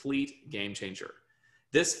complete game changer.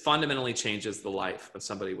 This fundamentally changes the life of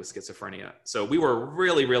somebody with schizophrenia. So we were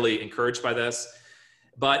really, really encouraged by this.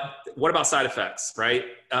 But what about side effects, right?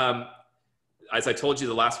 As I told you,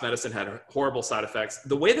 the last medicine had horrible side effects.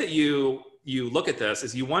 The way that you look at this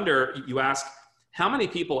is you ask, how many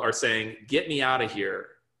people are saying, get me out of here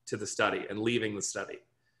to the study and leaving the study?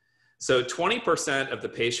 So 20% of the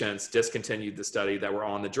patients discontinued the study that were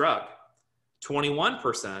on the drug.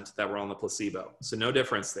 21% that were on the placebo. So no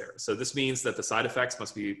difference there. So this means that the side effects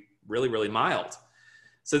must be really, really mild.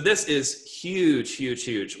 So this is huge, huge,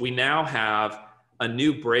 huge. We now have a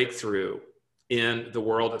new breakthrough in the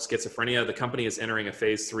world of schizophrenia. The company is entering a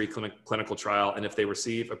phase 3 clinical trial. And if they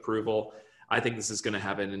receive approval, I think this is going to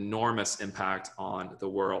have an enormous impact on the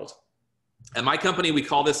world. At my company, we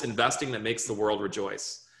call this investing that makes the world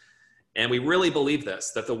rejoice. And we really believe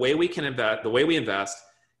this, that the way we invest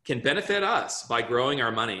can benefit us by growing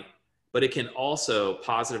our money, but it can also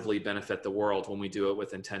positively benefit the world when we do it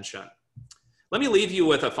with intention. Let me leave you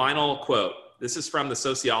with a final quote. This is from the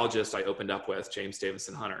sociologist I opened up with, James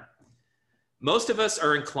Davison Hunter. Most of us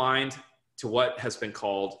are inclined to what has been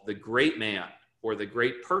called the great man or the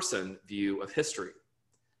great person view of history,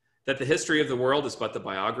 that the history of the world is but the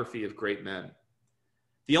biography of great men.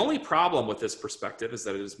 The only problem with this perspective is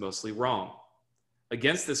that it is mostly wrong.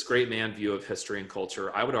 Against this great man view of history and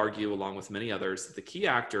culture, I would argue, along with many others, that the key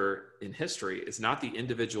actor in history is not the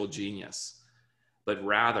individual genius, but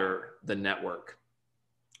rather the network.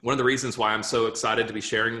 One of the reasons why I'm so excited to be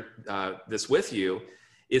sharing this with you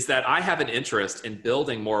is that I have an interest in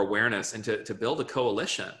building more awareness and to build a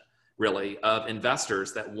coalition, really, of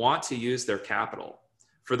investors that want to use their capital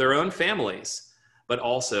for their own families, but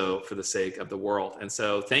also for the sake of the world. And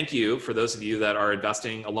so thank you for those of you that are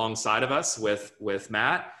investing alongside of us with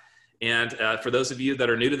Matt. And for those of you that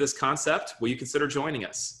are new to this concept, will you consider joining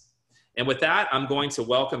us? And with that, I'm going to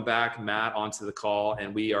welcome back Matt onto the call.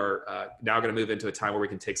 And we are now going to move into a time where we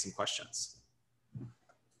can take some questions.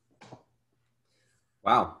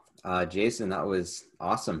 Wow. Jason, that was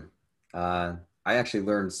awesome. I actually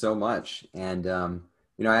learned so much. And,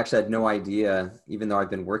 I actually had no idea, even though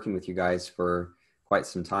I've been working with you guys for quite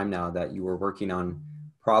some time now, that you were working on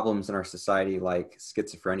problems in our society like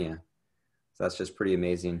schizophrenia. So that's just pretty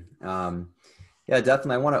amazing. Yeah,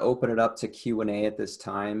 definitely. I want to open it up to Q&A at this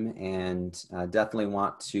time, and definitely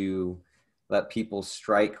want to let people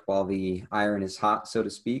strike while the iron is hot, so to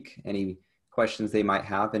speak, any questions they might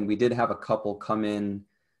have. And we did have a couple come in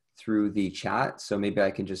through the chat, so maybe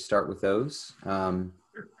I can just start with those.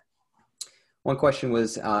 One question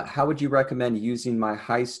was, how would you recommend using my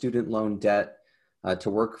high student loan debt to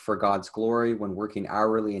work for God's glory when working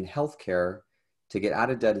hourly in healthcare to get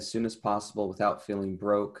out of debt as soon as possible without feeling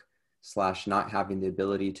broke / not having the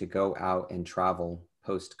ability to go out and travel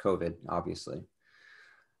post-COVID, obviously?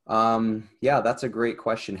 Yeah, that's a great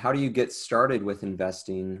question. How do you get started with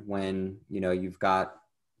investing when, you've got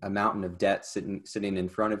a mountain of debt sitting in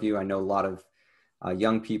front of you? I know a lot of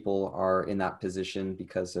young people are in that position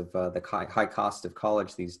because of the high cost of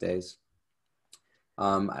college these days.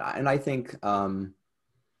 And I think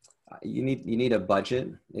you need a budget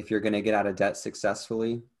if you're going to get out of debt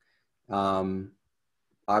successfully.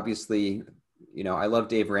 Obviously, I love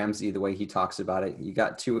Dave Ramsey, the way he talks about it. You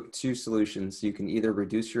got two solutions. You can either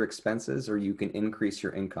reduce your expenses or you can increase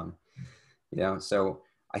your income. So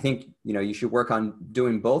I think, you should work on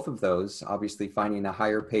doing both of those, obviously finding a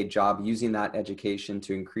higher paid job, using that education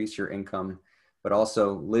to increase your income, but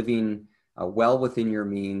also living well within your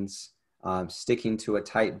means, sticking to a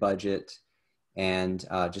tight budget, and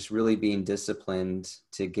just really being disciplined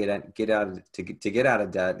to get out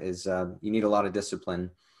of debt is you need a lot of discipline.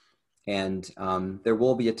 And there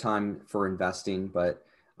will be a time for investing, but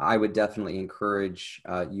I would definitely encourage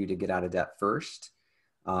you to get out of debt first.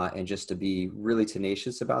 And just to be really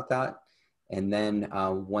tenacious about that. And then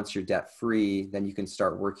once you're debt free, then you can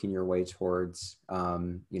start working your way towards,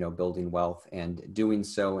 building wealth and doing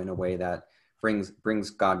so in a way that brings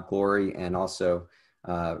God glory and also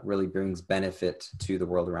really brings benefit to the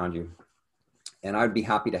world around you. And I would be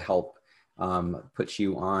happy to help put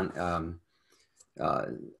you on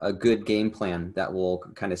a good game plan that will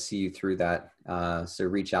kind of see you through that. So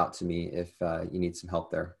reach out to me if you need some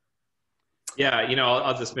help there. Yeah,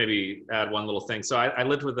 I'll just maybe add one little thing. So I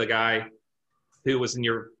lived with a guy who was in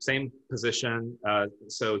your same position.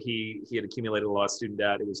 So he had accumulated a lot of student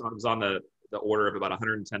debt. It was on the order of about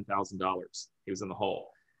 $110,000. He was in the hole.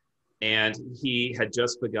 And he had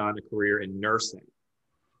just begun a career in nursing.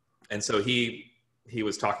 And so he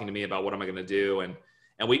was talking to me about what am I going to do? And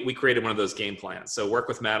we created one of those game plans. So work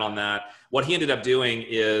with Matt on that. What he ended up doing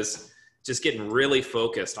is just getting really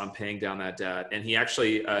focused on paying down that debt. And he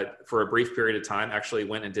actually, for a brief period of time, actually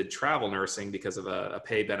went and did travel nursing because of a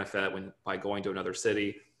pay benefit by going to another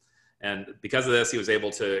city. And because of this, he was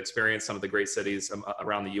able to experience some of the great cities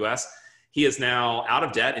around the US. He is now out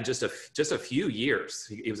of debt in just a few years.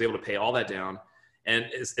 He was able to pay all that down, and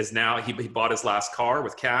is now, he bought his last car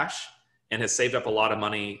with cash and has saved up a lot of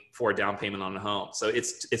money for a down payment on a home. So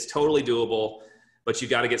it's totally doable. but you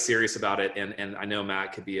got to get serious about it. And I know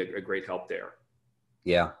Matt could be a great help there.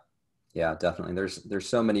 Yeah. Yeah, definitely. There's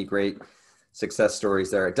so many great success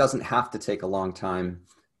stories there. It doesn't have to take a long time,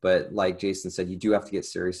 but like Jason said, you do have to get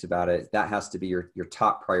serious about it. That has to be your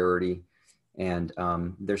top priority. And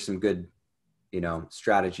there's some good,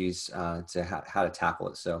 strategies to how to tackle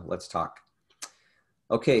it. So let's talk.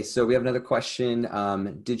 Okay, so we have another question.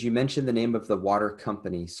 Did you mention the name of the water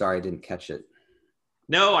company? Sorry, I didn't catch it.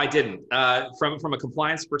 No, I didn't. From a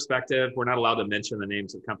compliance perspective, we're not allowed to mention the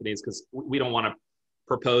names of companies because we don't want to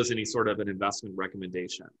propose any sort of an investment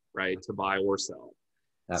recommendation, right, to buy or sell.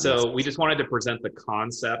 So we just wanted to present the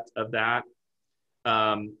concept of that.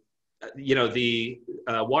 The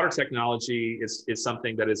water technology is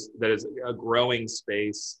something that is a growing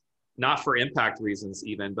space, not for impact reasons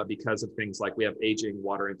even, but because of things like we have aging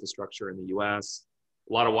water infrastructure in the US,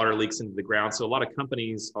 a lot of water leaks into the ground. So a lot of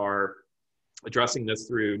companies are addressing this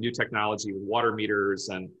through new technology with water meters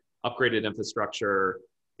and upgraded infrastructure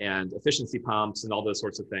and efficiency pumps and all those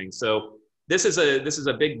sorts of things. So this is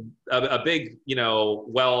a big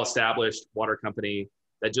well-established water company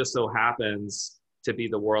that just so happens to be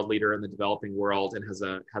the world leader in the developing world and has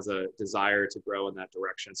a desire to grow in that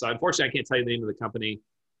direction. So unfortunately, I can't tell you the name of the company,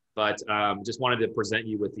 but just wanted to present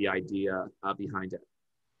you with the idea behind it.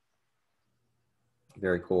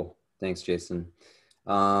 Very cool. Thanks, Jason.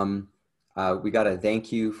 We got to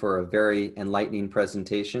thank you for a very enlightening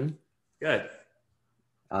presentation. Good.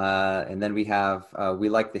 And then we have, we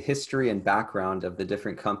like the history and background of the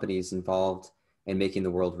different companies involved in making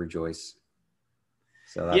the world rejoice.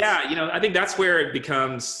 So I think that's where it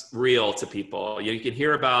becomes real to people. You can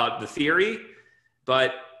hear about the theory,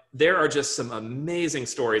 but there are just some amazing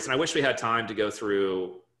stories. And I wish we had time to go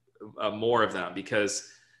through more of them because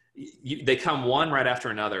they come one right after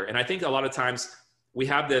another. And I think a lot of times we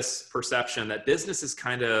have this perception that business is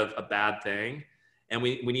kind of a bad thing. And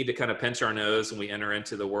we need to kind of pinch our nose when we enter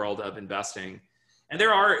into the world of investing. And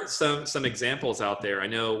there are some examples out there. I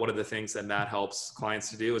know one of the things that Matt helps clients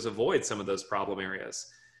to do is avoid some of those problem areas.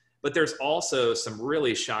 But there's also some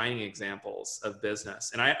really shining examples of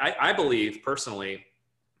business. And I believe personally,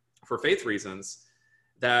 for faith reasons,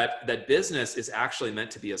 that business is actually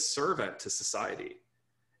meant to be a servant to society.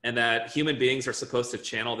 And that human beings are supposed to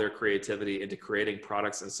channel their creativity into creating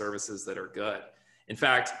products and services that are good. In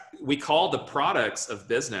fact, we call the products of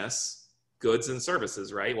business goods and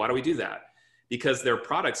services, right? Why do we do that? Because their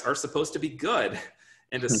products are supposed to be good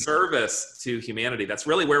and a service to humanity. That's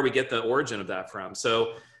really where we get the origin of that from.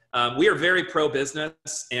 So we are very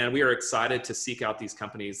pro-business, and we are excited to seek out these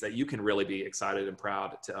companies that you can really be excited and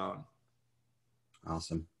proud to own.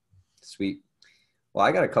 Awesome. Sweet. Well,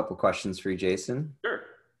 I got a couple questions for you, Jason. Sure.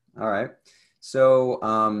 All right. So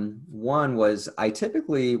one was, I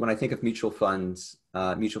typically, when I think of mutual fund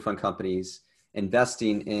companies,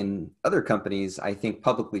 investing in other companies, I think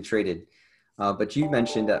publicly traded. But you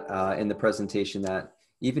mentioned in the presentation that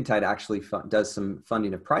Eventide actually does some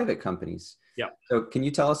funding of private companies. Yeah. So can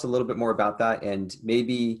you tell us a little bit more about that, and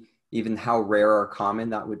maybe even how rare or common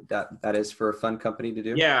that is for a fund company to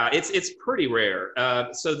do? Yeah, it's pretty rare.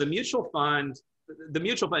 So the mutual fund,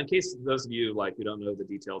 in case those of you who don't know the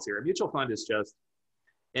details here, a mutual fund is just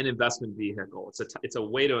an investment vehicle. It's a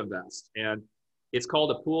way to invest, and it's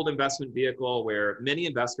called a pooled investment vehicle where many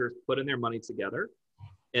investors put in their money together,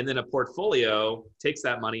 and then a portfolio takes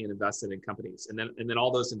that money and invests it in companies, and then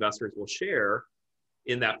all those investors will share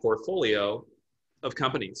in that portfolio of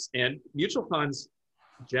companies. And mutual funds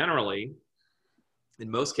generally, in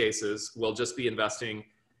most cases, will just be investing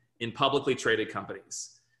in publicly traded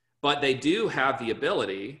companies. But they do have the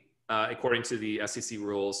ability, according to the SEC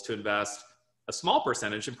rules, to invest a small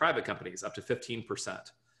percentage in private companies, up to 15%.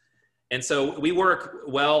 And so we work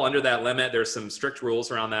well under that limit. There's some strict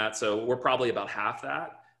rules around that. So we're probably about half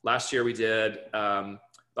that. Last year we did about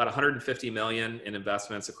 150 million in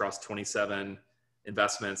investments across 27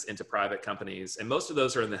 investments into private companies. And most of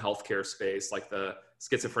those are in the healthcare space, like the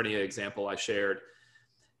schizophrenia example I shared.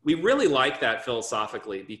 We really like that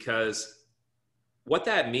philosophically, because what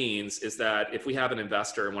that means is that if we have an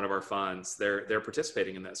investor in one of our funds, they're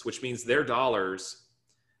participating in this, which means their dollars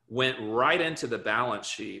went right into the balance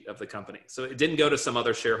sheet of the company. So it didn't go to some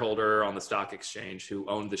other shareholder on the stock exchange who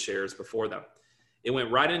owned the shares before them. It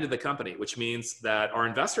went right into the company, which means that our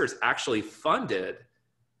investors actually funded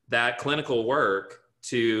that clinical work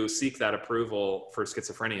to seek that approval for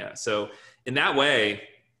schizophrenia. So in that way,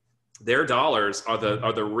 their dollars are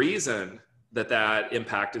the reason that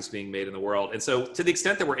impact is being made in the world. And so to the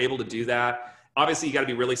extent that we're able to do that, obviously you got to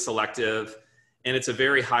be really selective, and it's a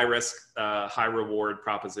very high risk, high reward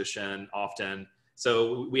proposition often.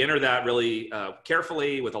 So we enter that really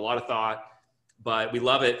carefully with a lot of thought, but we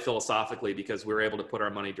love it philosophically because we're able to put our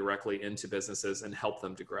money directly into businesses and help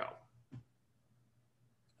them to grow.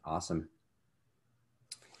 Awesome.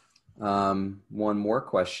 One more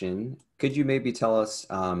question. Could you maybe tell us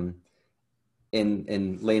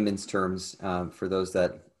in layman's terms, for those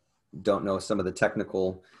that don't know some of the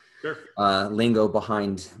technical Sure. Lingo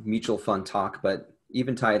behind mutual fund talk, but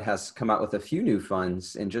Eventide has come out with a few new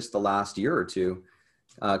funds in just the last year or two.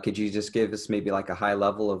 Could you just give us maybe like a high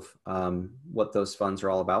level of what those funds are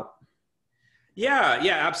all about? Yeah,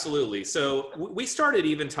 absolutely. So we started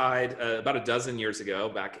Eventide about a dozen years ago,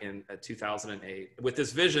 back in 2008, with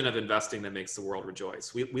this vision of investing that makes the world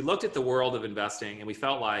rejoice. We looked at the world of investing and we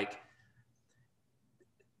felt like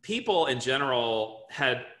people in general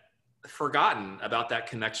had forgotten about that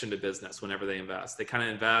connection to business whenever they invest. They kind of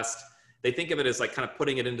invest, they think of it as like kind of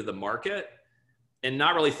putting it into the market and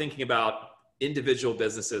not really thinking about individual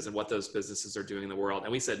businesses and what those businesses are doing in the world.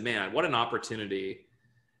 And we said, man, what an opportunity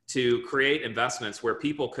to create investments where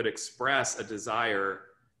people could express a desire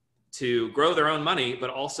to grow their own money, but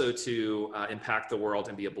also to impact the world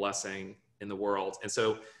and be a blessing in the world. And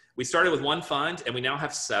so we started with one fund and we now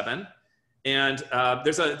have 7. And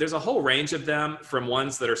there's a whole range of them, from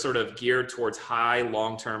ones that are sort of geared towards high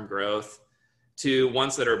long-term growth to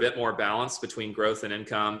ones that are a bit more balanced between growth and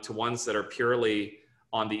income, to ones that are purely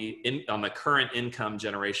on the current income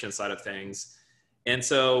generation side of things. And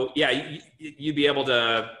so, yeah, you'd be able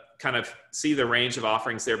to kind of see the range of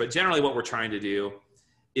offerings there. But generally what we're trying to do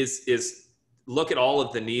is look at all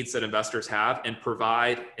of the needs that investors have and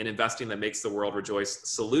provide an investing that makes the world rejoice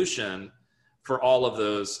solution for all of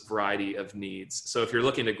those variety of needs. So if you're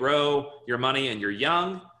looking to grow your money and you're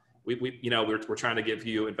young, we're trying to give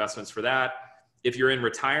you investments for that. If you're in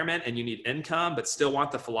retirement and you need income but still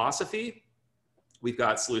want the philosophy, we've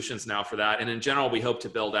got solutions now for that. And in general, we hope to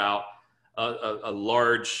build out a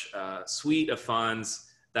large suite of funds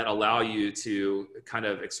that allow you to kind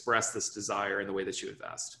of express this desire in the way that you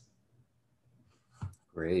invest.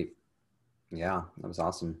 Great. Yeah, that was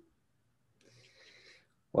awesome.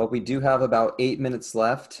 Well, we do have about 8 minutes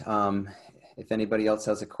left. If anybody else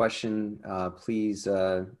has a question, please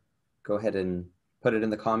go ahead and put it in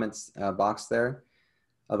the comments box there.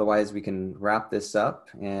 Otherwise, we can wrap this up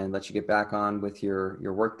and let you get back on with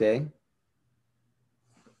your work day.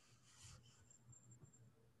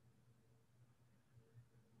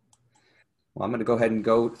 Well, I'm going to go ahead and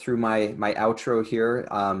go through my outro here.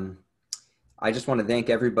 I just want to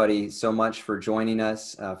thank everybody so much for joining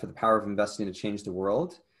us for the Power of Investing to Change the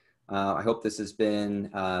World. I hope this has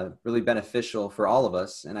been really beneficial for all of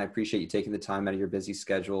us, and I appreciate you taking the time out of your busy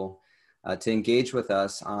schedule to engage with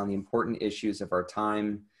us on the important issues of our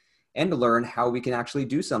time and to learn how we can actually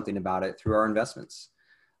do something about it through our investments.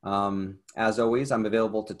 As always, I'm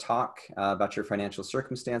available to talk about your financial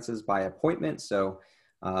circumstances by appointment. So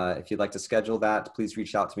if you'd like to schedule that, please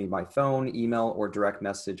reach out to me by phone, email, or direct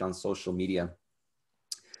message on social media.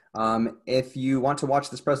 If you want to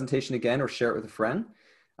watch this presentation again or share it with a friend,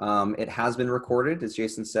 it has been recorded, as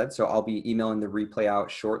Jason said, so I'll be emailing the replay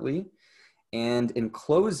out shortly. And in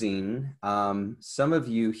closing, some of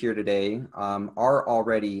you here today are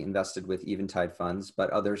already invested with Eventide funds,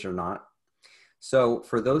 but others are not. So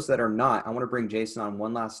for those that are not, I want to bring Jason on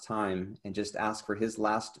one last time and just ask for his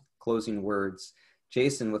last closing words.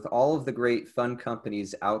 Jason, with all of the great fund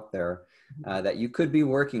companies out there that you could be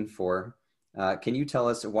working for, can you tell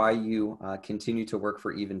us why you continue to work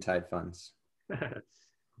for Eventide funds?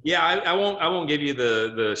 Yeah, I won't give you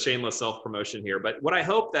the shameless self-promotion here, but what I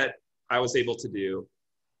hope that I was able to do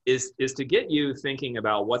is to get you thinking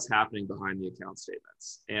about what's happening behind the account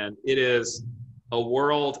statements. And it is a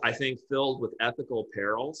world, I think, filled with ethical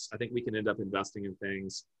perils. I think we can end up investing in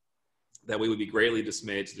things that we would be greatly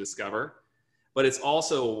dismayed to discover. But it's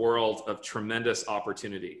also a world of tremendous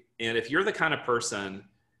opportunity. And if you're the kind of person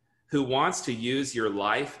who wants to use your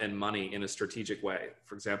life and money in a strategic way,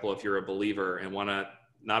 for example, if you're a believer and want to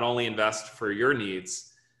not only invest for your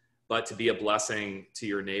needs, but to be a blessing to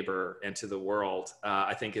your neighbor and to the world,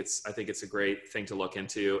 I think it's a great thing to look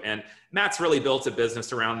into. And Matt's really built a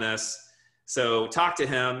business around this. So talk to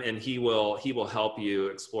him and he will help you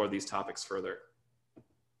explore these topics further.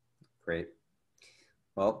 Great.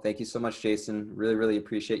 Well, thank you so much, Jason. Really, really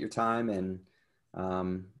appreciate your time. And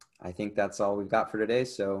I think that's all we've got for today.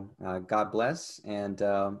 So God bless. And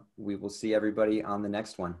we will see everybody on the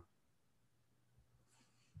next one.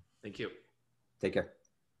 Thank you. Take care.